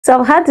So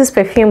I've had these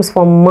perfumes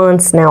for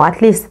months now,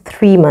 at least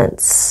 3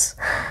 months,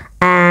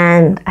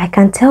 and I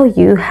can tell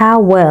you how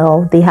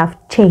well they have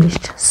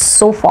changed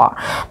so far.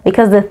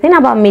 Because the thing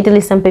about Middle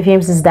Eastern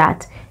perfumes is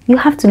that you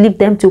have to leave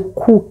them to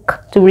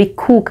cook, to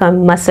recook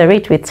and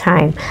macerate with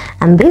time,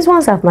 and these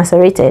ones have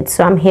macerated.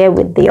 So I'm here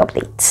with the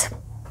update.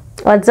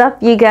 What's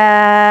up, you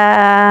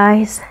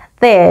guys?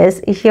 This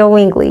is your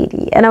wing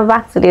lady, and I'm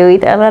back today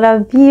with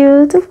another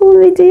beautiful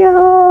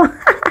video.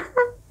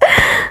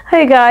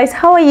 Hey guys,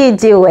 how are you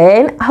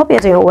doing? I hope you're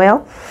doing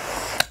well.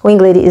 Wing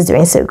lady is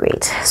doing so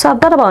great. So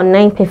I've got about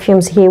 9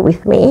 perfumes here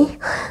with me.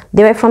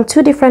 They were from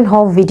 2 different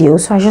haul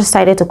videos, so I just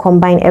decided to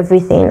combine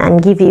everything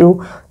and give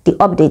you the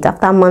update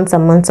after months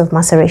and months of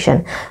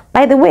maceration.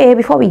 By the way,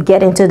 before we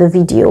get into the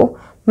video,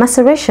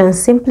 maceration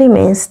simply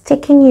means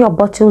taking your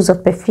bottles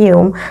of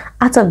perfume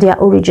out of their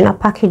original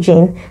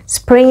packaging,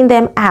 spraying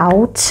them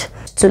out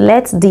to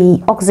let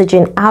the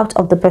oxygen out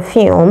of the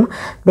perfume.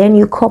 Then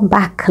you come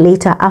back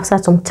later after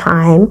some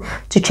time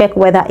to check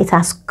whether it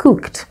has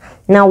cooked.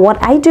 Now,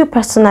 what I do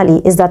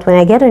personally is that when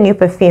I get a new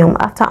perfume,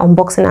 after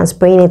unboxing and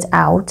spraying it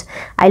out,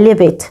 I leave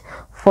it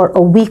for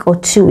a week or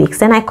 2 weeks.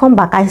 Then I come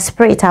back, I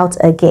spray it out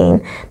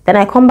again. Then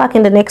I come back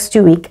in the next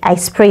 2 weeks, I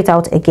spray it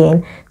out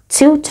again.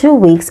 Till 2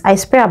 weeks, I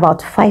spray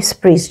about 5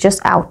 sprays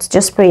just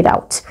spray it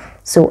out.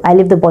 So I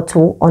leave the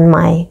bottle on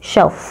my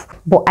shelf,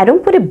 but I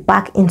don't put it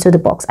back into the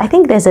box. I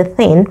think there's a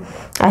thing,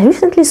 I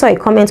recently saw a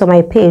comment on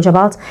my page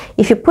about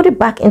if you put it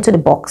back into the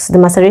box, the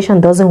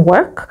maceration doesn't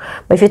work,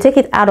 but if you take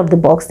it out of the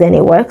box, then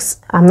it works.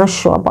 I'm not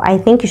sure, but I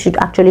think you should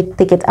actually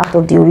take it out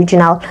of the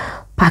original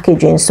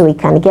packaging so it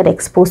can get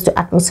exposed to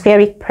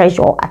atmospheric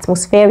pressure,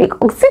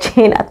 atmospheric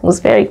oxygen,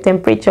 atmospheric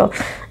temperature,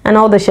 and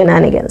all the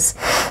shenanigans.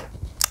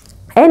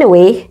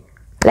 Anyway,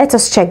 let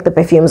us check the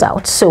perfumes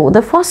out. So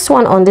the first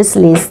one on this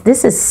list,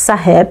 this is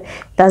Saheb.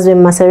 That's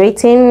been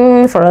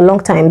macerating for a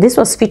long time. This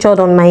was featured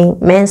on my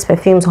men's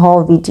perfumes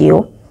haul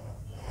video,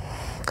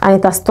 and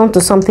it has turned to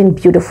something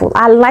beautiful.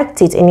 I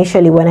liked it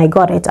initially when I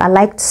got it. I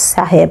liked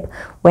Saheb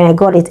when I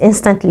got it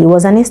instantly. It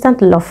was an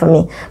instant love for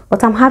me,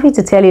 but I'm happy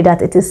to tell you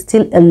that it is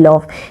still a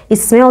love. It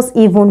smells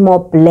even more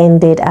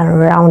blended and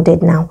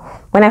rounded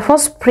now. When I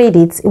first sprayed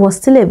it, it was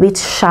still a bit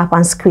sharp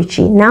and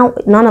screechy. Now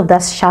none of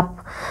that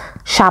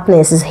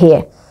sharpness is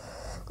here.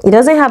 It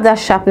doesn't have that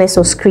sharpness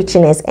or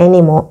screechiness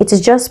anymore. It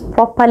is just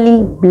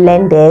properly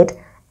blended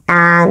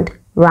and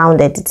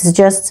rounded. It is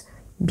just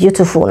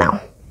beautiful now.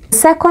 The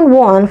second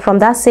one from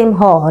that same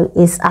haul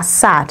is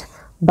Asad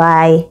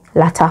by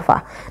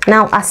Lattafa.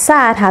 Now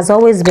Asad has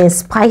always been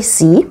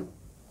spicy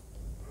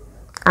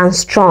and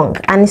strong,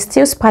 and it's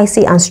still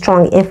spicy and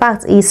strong. In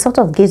fact, it sort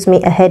of gives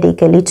me a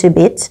headache a little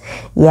bit.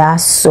 Yeah,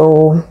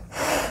 so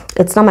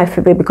it's not my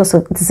favorite because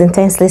it is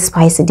intensely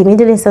spicy. The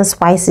Middle Eastern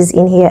spices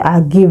in here are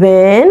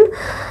given,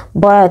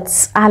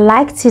 but I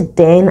liked it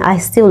then. I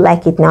still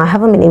like it now. I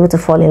haven't been able to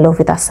fall in love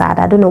with Asad.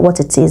 I don't know what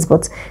it is,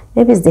 but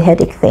maybe it's the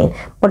headache thing.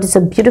 But it's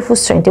a beautiful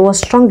strength. It was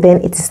strong then,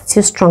 it is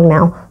still strong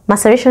now.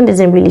 Maceration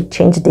didn't really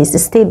change this. It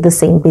stayed the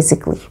same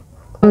basically.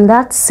 On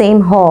that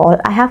same haul,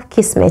 I have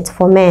Kismet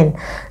for men.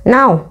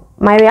 Now,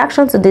 my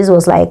reaction to this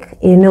was like,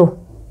 you know,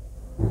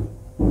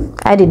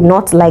 I did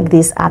not like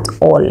this at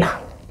all.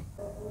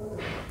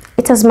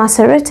 It has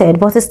macerated,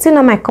 but it's still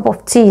not my cup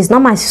of tea. It's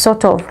not my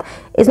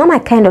it's not my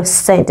kind of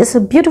scent. It's a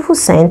beautiful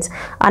scent,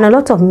 and a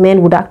lot of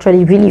men would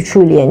actually really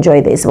truly enjoy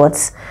this,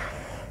 but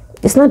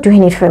it's not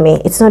doing it for me.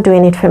 It's not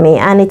doing it for me,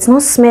 and it's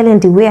not smelling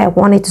the way I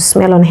want it to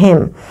smell on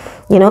him.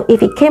 You know,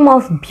 if it came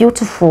off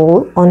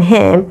beautiful on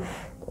him,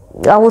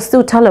 I will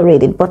still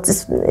tolerate it, but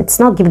it's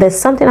not give. There's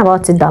something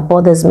about it that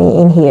bothers me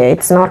in here.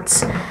 It's not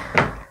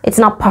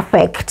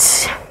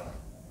perfect.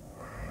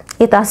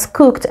 It has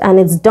cooked and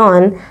it's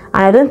done,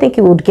 and I don't think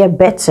it would get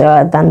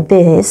better than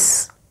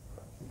this,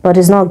 but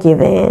it's not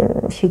giving.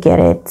 If you get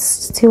it,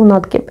 still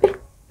not giving.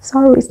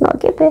 Sorry, it's not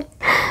giving.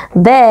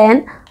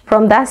 Then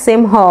from that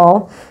same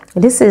haul,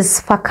 this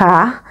is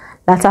Fakhar,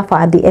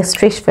 Lattafa, the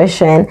Extrait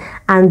version,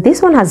 and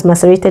this one has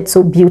macerated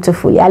so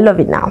beautifully. I love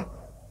it now.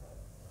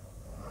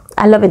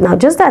 I love it now,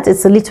 just that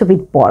it's a little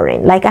bit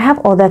boring. Like, I have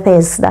other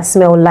things that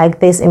smell like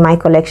this in my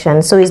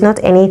collection, so it's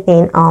not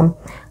anything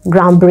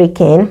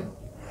groundbreaking.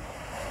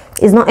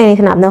 It's not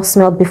anything I've not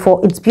smelled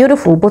before. It's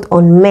beautiful both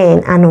on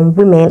men and on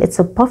women. It's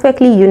a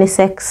perfectly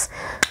unisex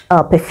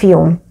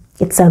perfume.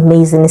 It's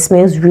amazing. It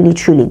smells really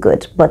truly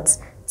good, but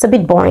it's a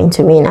bit boring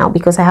to me now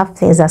because I have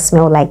things that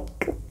smell like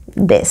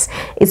this.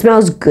 It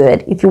smells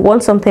good. If you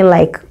want something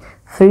like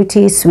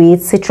fruity, sweet,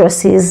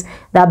 citruses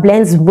that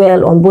blends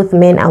well on both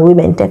men and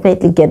women,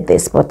 definitely get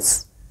this,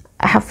 but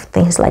I have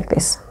things like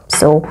this,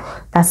 so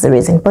that's the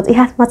reason. But it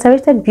has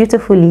macerated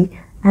beautifully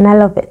and I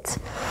love it.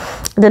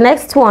 The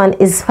next one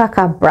is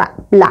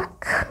Fakhar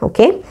Black.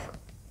 Okay,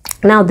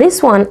 now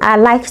this one, I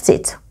liked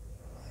it.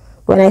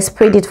 When I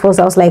sprayed it first,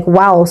 I was like,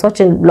 wow, such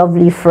a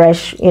lovely,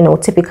 fresh, you know,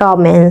 typical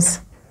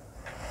men's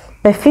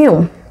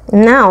perfume.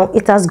 Now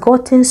it has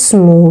gotten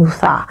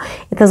smoother.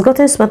 It has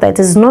gotten smoother. It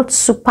is not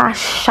super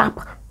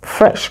sharp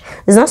fresh.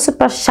 It's not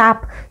super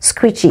sharp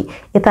screechy.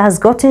 It has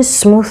gotten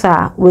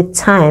smoother with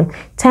time.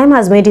 Time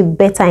has made it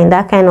better in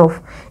that kind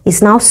of,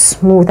 it's now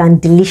smooth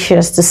and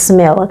delicious to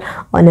smell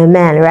on a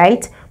man,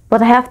 right?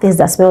 But I have things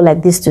that smell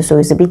like this too, so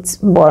it's a bit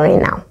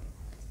boring now.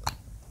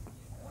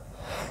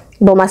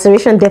 But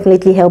maceration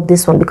definitely helped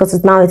this one, because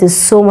it is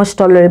so much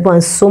tolerable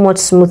and so much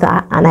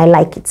smoother, and I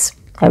like it.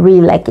 I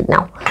really like it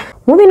now.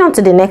 Moving on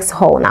to the next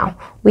haul now,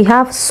 we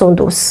have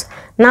Sondos.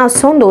 Now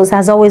Sondos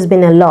has always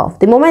been a love.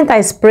 The moment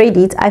I sprayed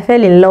it, I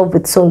fell in love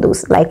with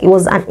Sondos. Like, it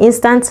was an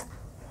instant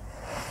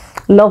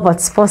love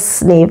at first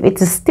sniff.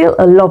 It is still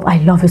a love. I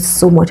love it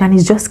so much, and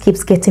it just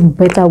keeps getting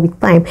better with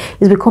time.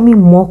 It's becoming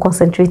more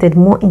concentrated,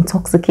 more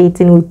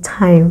intoxicating with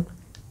time.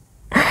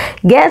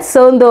 Get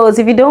Sondos.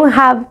 If you don't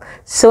have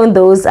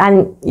Sondos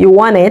and you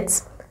want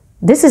it,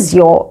 this is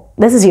your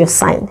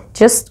sign.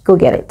 Just go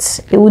get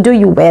it. It will do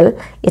you well.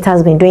 It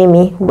has been doing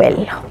me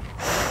well.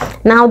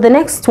 Now the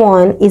next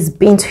one is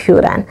Bint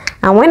Hooran,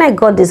 and when I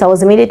got this, I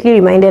was immediately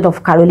reminded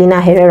of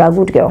Carolina Herrera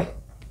Good Girl.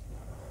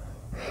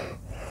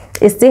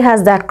 It still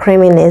has that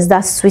creaminess,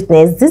 that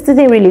sweetness. This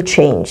didn't really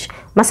change.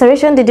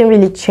 Maceration didn't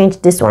really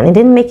change this one. It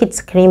didn't make it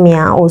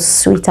creamier or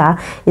sweeter.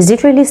 It's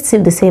literally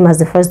still the same as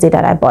the first day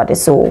that I bought it.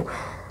 So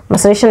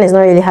maceration is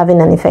not really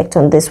having an effect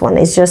on this one.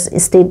 It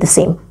stayed the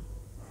same.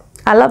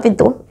 I love it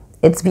though.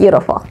 It's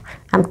beautiful.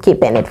 I'm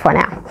keeping it for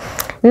now.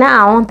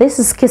 Now this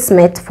is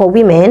Kismet for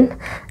women,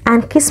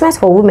 and Kismet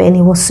for women,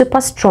 it was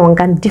super strong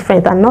and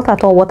different, and not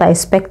at all what I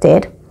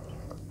expected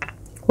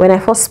when I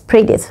first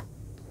sprayed it.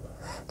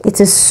 It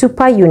is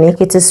super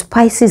unique. It is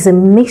spicy. It's a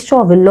mixture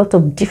of a lot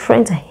of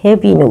different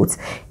heavy notes.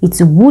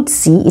 It's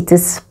woodsy, it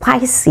is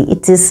spicy,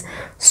 it is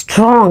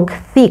strong,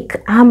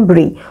 thick,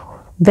 ambery,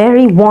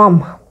 very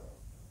warm.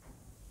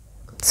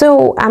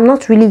 So I'm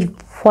not really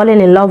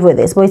falling in love with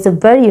this, but it's a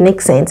very unique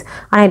scent,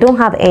 and I don't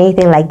have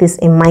anything like this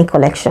in my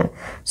collection.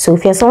 So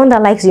if you're someone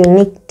that likes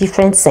unique,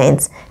 different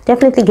scents,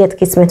 definitely get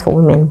Kismet for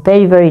women.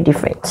 Very, very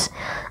different.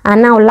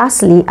 And now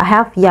lastly, I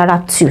have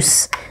Yara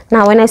Tus.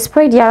 Now when I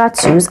sprayed Yara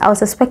Tus, I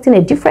was expecting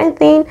a different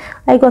thing.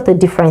 I got a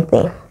different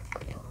thing.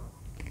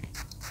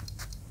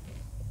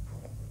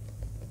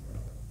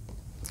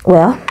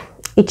 Well,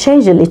 it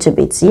changed a little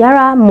bit.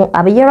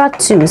 Yara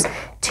Tus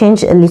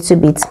changed a little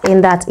bit in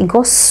that it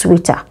got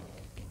sweeter.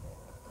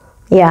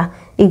 Yeah,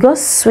 it got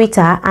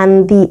sweeter,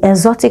 and the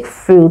exotic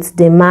fruits,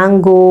 the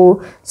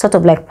mango, sort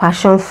of like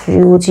passion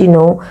fruit, you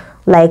know,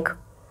 like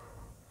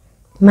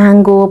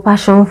mango,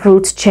 passion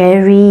fruit,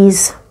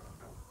 cherries,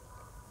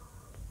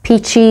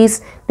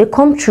 peaches, they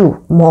come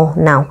through more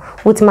now.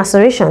 With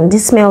maceration,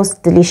 this smells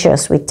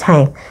delicious with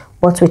time,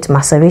 but with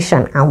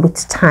maceration and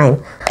with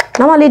time.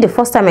 Normally, the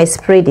first time I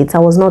sprayed it, I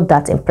was not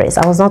that impressed.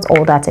 I was not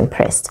all that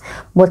impressed.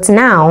 But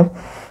now,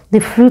 the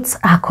fruits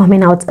are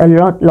coming out a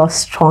lot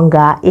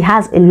stronger. It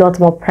has a lot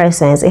more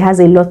presence. It has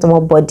a lot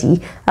more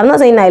body. I'm not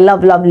saying I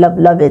love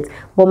it,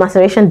 but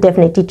maceration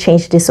definitely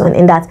changed this one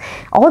in that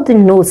all the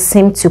notes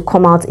seem to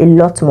come out a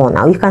lot more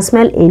now. You can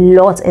smell a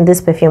lot in this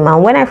perfume,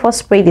 and when I first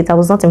sprayed it, I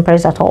was not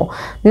impressed at all.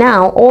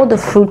 Now all the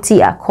fruity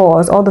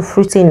accords, all the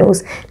fruity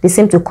notes, they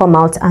seem to come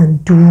out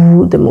and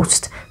do the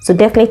most. So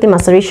definitely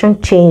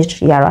maceration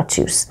changed Yara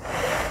Tus.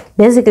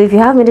 Basically, if you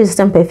have middle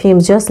distance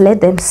perfumes, just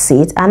let them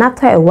sit, and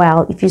after a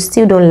while, if you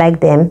still don't like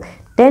them,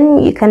 then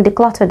you can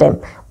declutter them.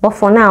 But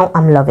for now,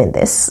 I'm loving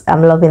this.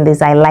 I'm loving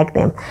this. I like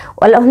them.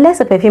 Well, unless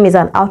a perfume is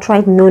an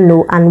outright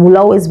no-no and will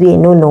always be a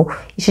no-no,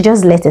 you should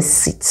just let it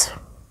sit.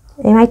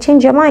 It might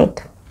change your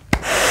mind.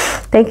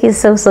 Thank you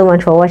so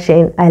much for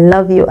watching. I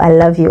love you. I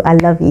love you. I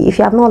love you. If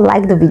you have not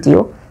liked the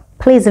video,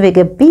 please give it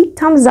a big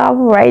thumbs up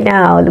right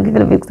now. Give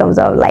it a big thumbs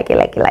up. Like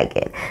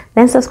it.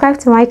 Then subscribe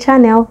to my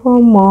channel for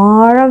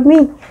more of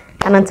me.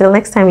 And until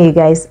next time, you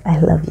guys, I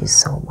love you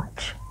so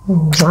much.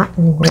 Mwah,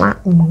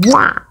 mwah,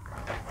 mwah.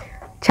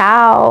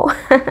 Ciao.